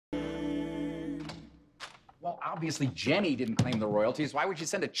Well, obviously Jenny didn't claim the royalties. Why would she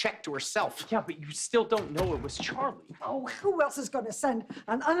send a check to herself? Yeah, but you still don't know it was Charlie. Oh, who else is going to send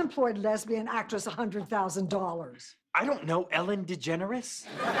an unemployed lesbian actress $100,000? I don't know Ellen DeGeneres.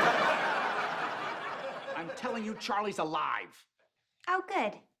 I'm telling you, Charlie's alive. Oh,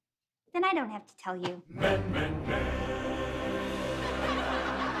 good. Then I don't have to tell you.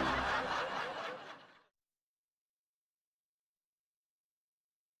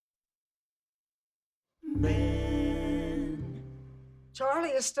 Charlie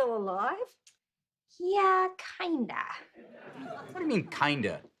is still alive? Yeah, kinda. What do you mean,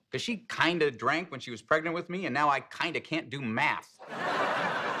 kinda? Because she kinda drank when she was pregnant with me, and now I kinda can't do math.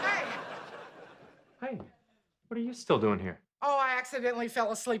 Hey, what are you still doing here? Oh, I accidentally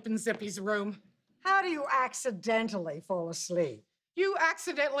fell asleep in Zippy's room. How do you accidentally fall asleep? You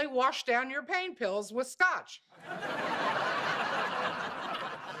accidentally washed down your pain pills with scotch.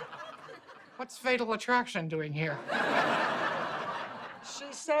 What's Fatal Attraction doing here?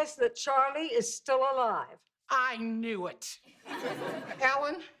 She says that Charlie is still alive. I knew it.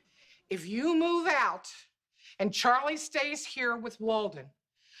 Ellen, if you move out and Charlie stays here with Walden,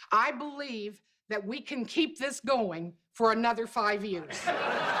 I believe that we can keep this going for another 5 years. Yeah,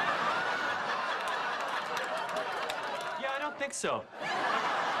 I don't think so.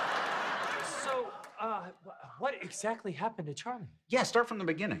 So, what exactly happened to Charlie? Yeah, start from the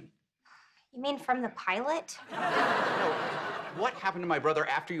beginning. You mean from the pilot? No, what happened to my brother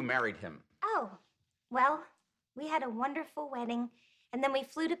after you married him? Oh, well, we had a wonderful wedding, and then we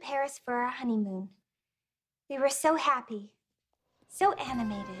flew to Paris for our honeymoon. We were so happy, so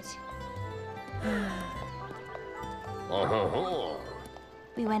animated.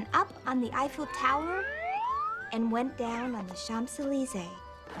 We went up on the Eiffel Tower and went down on the Champs-Élysées.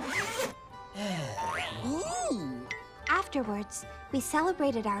 Afterwards, we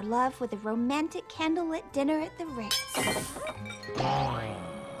celebrated our love with a romantic candlelit dinner at the Ritz.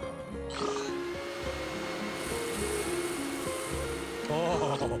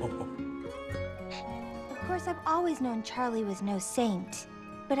 Of course, I've always known Charlie was no saint,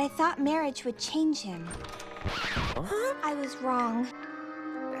 but I thought marriage would change him. I was wrong.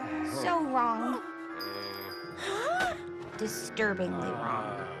 So wrong. Disturbingly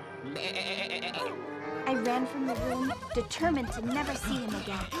wrong. I ran from the room, determined to never see him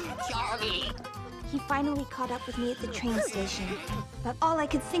again. Charlie! He finally caught up with me at the train station, but all I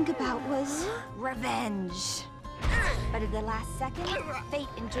could think about was revenge. But at the last second, fate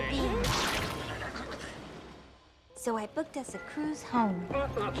intervened. So I booked us a cruise home.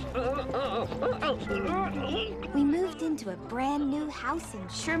 We moved into a brand new house in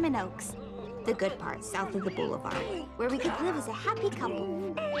Sherman Oaks, the good part south of the boulevard, where we could live as a happy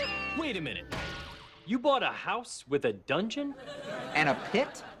couple. Wait a minute. You bought a house with a dungeon? And a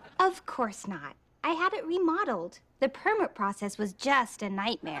pit? Of course not. I had it remodeled. The permit process was just a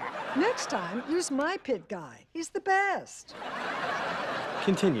nightmare. Next time, use my pit guy. He's the best.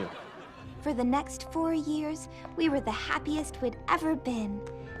 Continue. For the next 4 years, we were the happiest we'd ever been.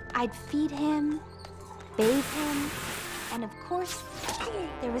 I'd feed him, bathe him, and of course,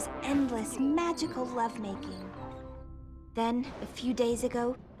 there was endless magical lovemaking. Then, a few days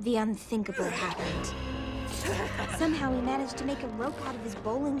ago, the unthinkable happened. Somehow he managed to make a rope out of his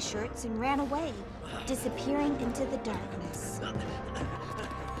bowling shirts and ran away, disappearing into the darkness.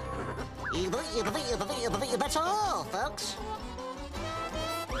 That's all, folks.